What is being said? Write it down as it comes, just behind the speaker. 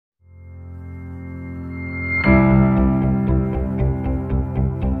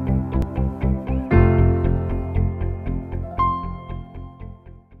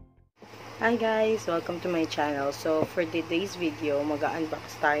Hi guys! Welcome to my channel. So, for today's video,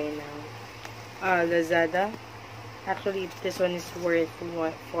 mag-unbox tayo ng LAZADA. Actually, this one is worth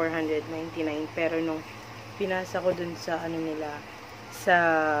 499. Pero nung pinasa ko dun sa ano nila, sa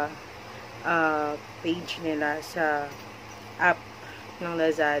page nila, sa app ng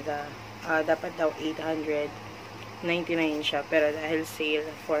LAZADA, dapat daw 899 siya. Pero dahil sale,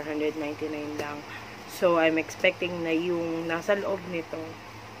 499 lang. So, I'm expecting na yung nasa loob nito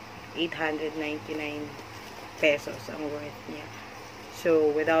 899 pesos ang worth niya.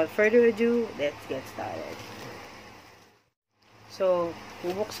 So, without further ado, let's get started. So,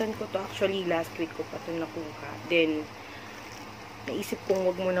 bubuksan ko to. Actually, last week ko pa ito nakuha. Then, naisip kong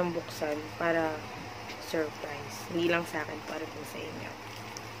huwag mo nang buksan para surprise. Hindi lang sa akin, para din sa inyo.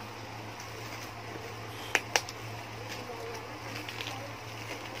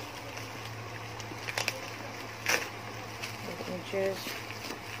 Just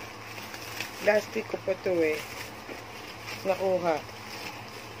last week ko pa ito nakuha.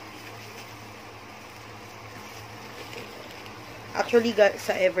 Actually,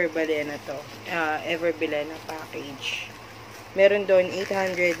 sa BILENA to. BILENA package. Meron doon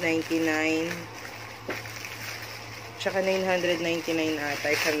 899 tsaka 999 ata,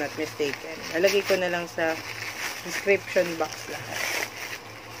 if I'm not mistaken. Lalagay ko na lang sa description box lahat.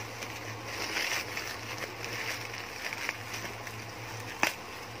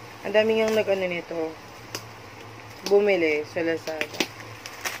 Ang dami yung nag-ano nito, bumili sa LAZADA.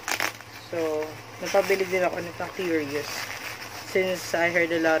 So, napabili din ako nito, curious. Since I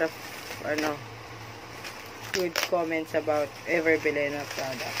heard a lot of, good comments about BILENA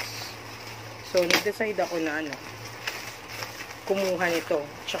products. So, nag-decide ako na, kumuha nito.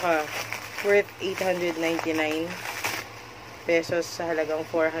 Tsaka, worth 899 pesos sa halagang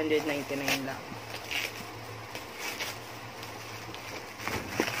 499 lang.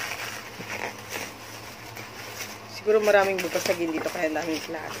 Siguro maraming bubasagin dito kaya daming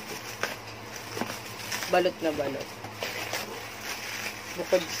plastic. Balot na balot.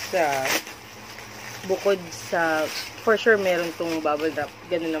 Bukod sa for sure meron tong bubble wrap.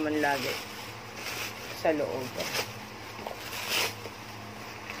 Ganun naman lagi sa loob.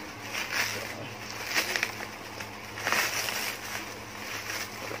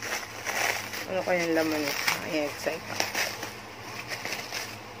 Ano kayang laman nito? Ay, excited ako.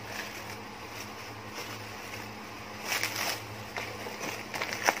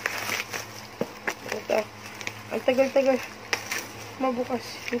 Ang tagal-tagal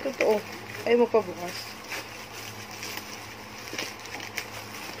mabukas. Yung totoo. Ay, magpabukas.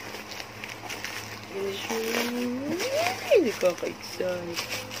 Hindi ko ka-excite.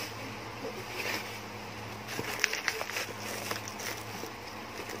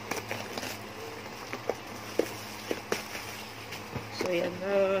 So, yan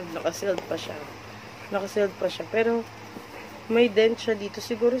na. Nakasealed pa siya. Nakasealed pa siya. Pero, may dent siya dito.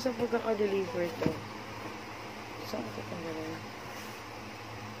 Siguro sa pagkaka-deliver to. Saan ito tanggalin?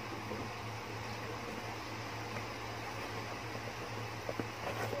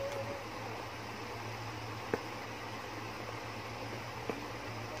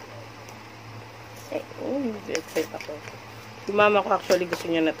 Excited ako. Yung mama ko actually gusto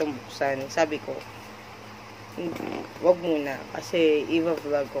niya na itong buksan. Sabi ko, wag muna. Kasi i-vlog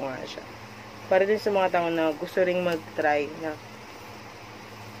ko nga siya. Para din sa mga tao na gusto ring mag-try na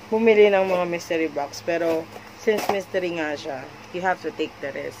bumili ng mga mystery box. Pero, since mystery nga siya, you have to take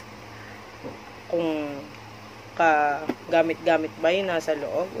the risk. Kung gamit-gamit ba yun nasa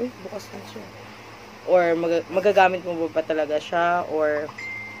loob, uy, bukas na siya. Or magagamit mo ba talaga siya, or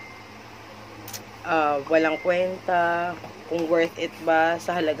walang kwenta, kung worth it ba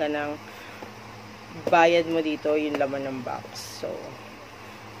sa halaga ng bayad mo dito, yung laman ng box. So,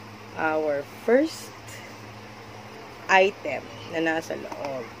 our first item na nasa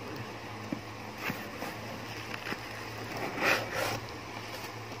loob.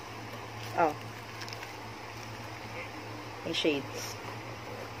 Oh. May shades.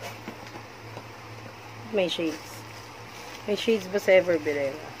 May shades. May shades ba sa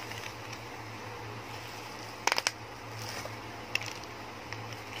BILENA?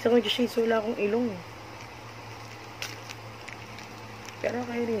 Isa ko yung shades, wala akong ilong. Pero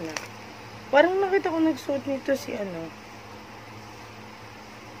kayo rin na. Parang nakita ko nagsuot nito si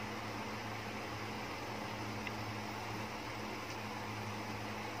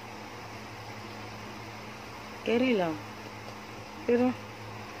carry lang. Pero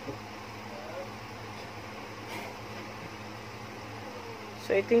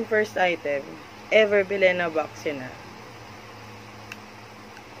so ito yung first item. BILENA box yun na.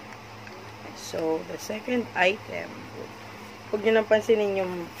 So the second item, huwag nyo nang pansinin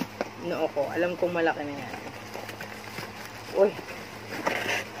yung noo ko. Alam kong malaki na yan. Uy.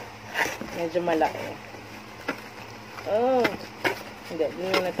 Medyo malaki. Oh. Hindi.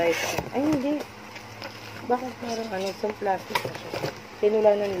 Hindi na tayo sa... Ay, hindi. Bakit parang ano? Isang plastic na siya.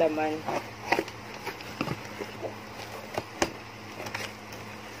 Tinula ng laman.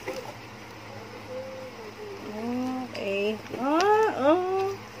 Okay.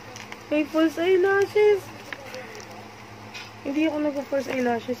 May false eyelashes. Hindi ako nag-false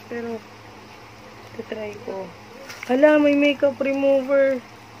eyelashes, pero try ko. Hala, may makeup remover.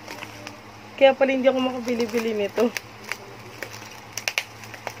 Kaya pala hindi ako makabili-bili nito.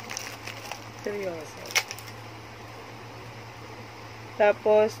 Seryoso.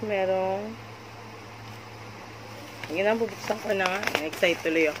 Tapos, merong yun na, bubuksan ko na nga. Excited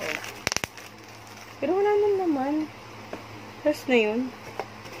tuloy ako. Pero wala naman. Tapos na yun.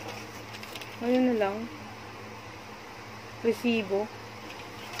 Ayun na lang. Resibo.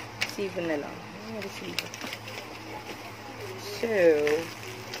 Resibo na lang. Resibo. So,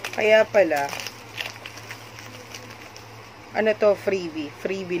 kaya pala, ano to, freebie.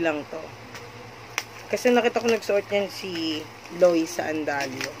 Freebie lang to. Kasi nakita ko nagsuot yan si Loy sa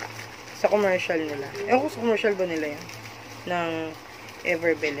Andalio. Sa commercial nila. Ewan ko sa commercial ba nila yan? Ng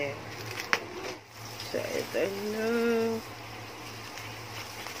BILENA. So, ito na.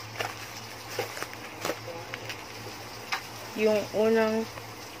 Yung unang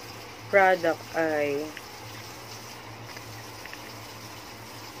product ay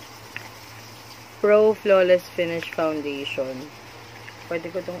Pro Flawless Finish Foundation.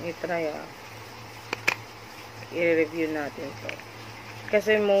 Pwede ko itong itry i-review natin to.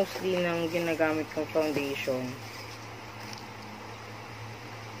 Kasi mostly ng ginagamit kong foundation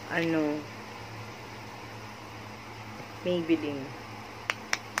Maybelline.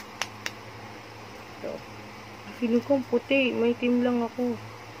 Ito. Feeling ko puti. May team lang ako.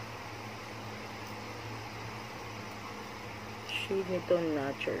 Shade nito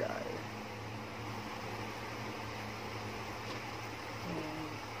natural.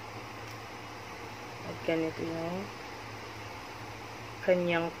 At ganito yung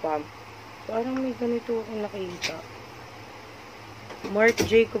kanyang pump. Parang may ganito ako nakita. Marc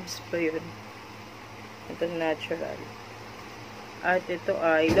Jacobs pa yun. Ito natural. At ito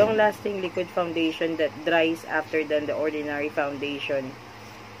ay long-lasting liquid foundation that dries after than the ordinary foundation,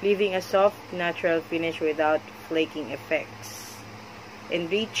 leaving a soft, natural finish without flaking effects.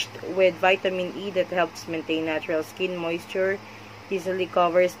 Enriched with vitamin E that helps maintain natural skin moisture, easily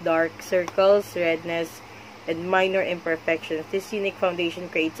covers dark circles, redness, and minor imperfections. This unique foundation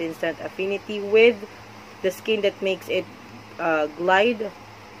creates instant affinity with the skin that makes it glide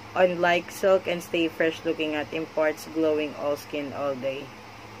on like silk and stay fresh looking at, imparts glowing all skin all day.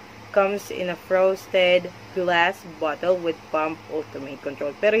 Comes in a frosted glass bottle with pump ultimate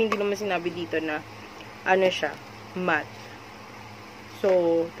control. Pero hindi naman sinabi dito na siya, matte.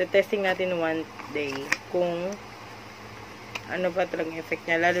 So, testing natin one day kung ano ba talagang effect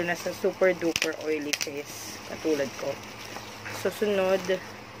niya, lalo na sa super duper oily face katulad ko. Susunod,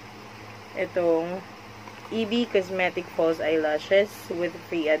 itong EB Cosmetic False Eyelashes with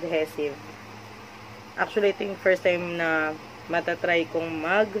free adhesive. Actually, ito yung first time na matatry kong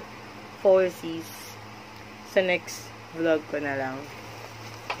mag-falsies. Sa next vlog ko na lang.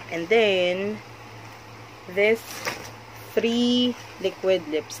 And then, this free liquid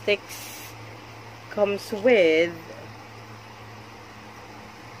lipsticks comes with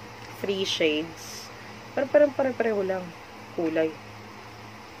 3 shades. Parang pare-pareho lang kulay.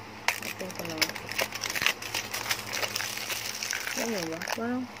 Ito ko na. Ano ba?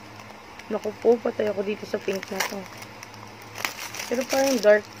 Parang naku po, patay ako dito sa pink na to. Pero parang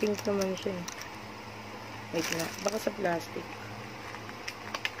dark pink naman siya. Wait na. Baka sa plastic.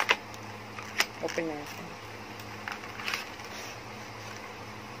 Open natin.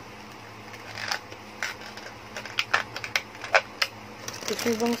 Gusto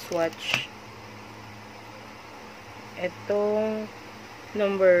bang swatch? Itong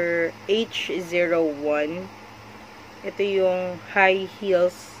number H01. Ito yung high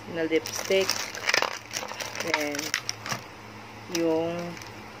heels na lipstick. Then, yung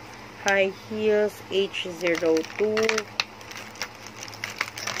high heels H02.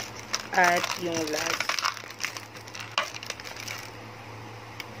 At yung last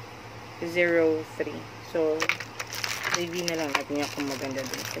 03. So, review na lang natin yung kung maganda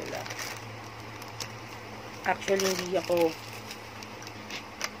din sila. Actually, hindi ako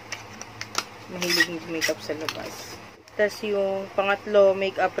mahilig mag-makeup sa labas. Tapos yung pangatlo,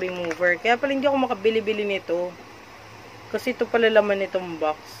 makeup remover. Kaya pala hindi ako makabili-bili nito. Kasi ito pala laman nitong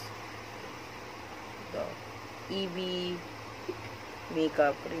box. Ito. EB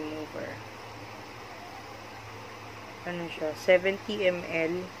makeup remover. Ano siya? 70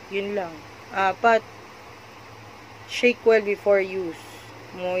 ml. Yun lang. But, shake well before use.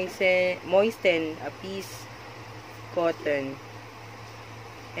 Moisten a piece cotton.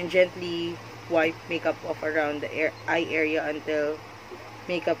 And gently wipe makeup off around the eye area until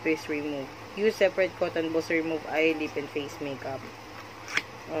makeup is removed. Use separate cotton balls to remove eye, lip, and face makeup.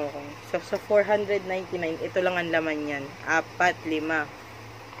 Okay. So, sa 499, ito lang ang laman yan. 4, 5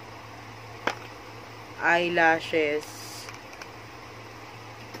 eyelashes.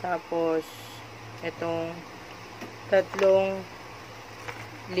 Tapos, itong 3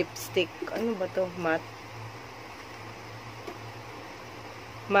 lipstick. Ano ba to? Matte.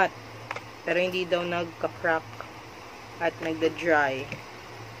 Matte. Pero hindi daw nagka-crack at nagda-dry.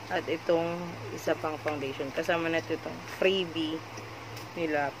 At itong isa pang foundation. Kasama na ito itong freebie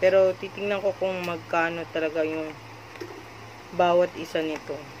nila. Pero titingnan ko kung magkano talaga yung bawat isa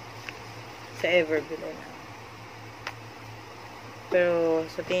nito sa BILENA. Pero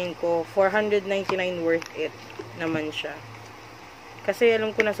sa tingin ko 499 worth it naman siya. Kasi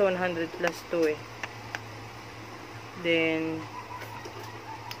alam ko na sa 100 plus to eh. Then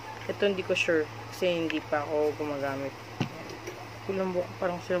ito hindi ko sure kasi hindi pa ako gumagamit. Kulang buko,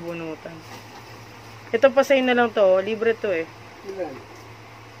 parang sila bunutan. Ito pa sa'yo na lang to. Libre to eh.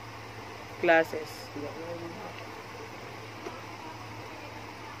 Classes.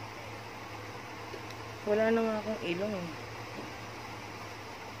 Wala naman akong ilong eh.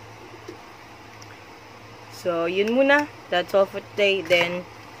 So, yun muna. That's all for today. Then,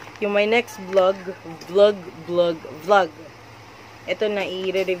 yung my next vlog. Ito na,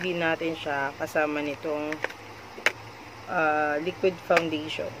 i-review natin siya kasama nitong liquid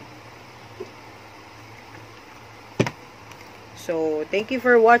foundation. So, thank you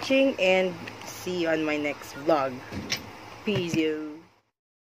for watching and see you on my next vlog. Peace you.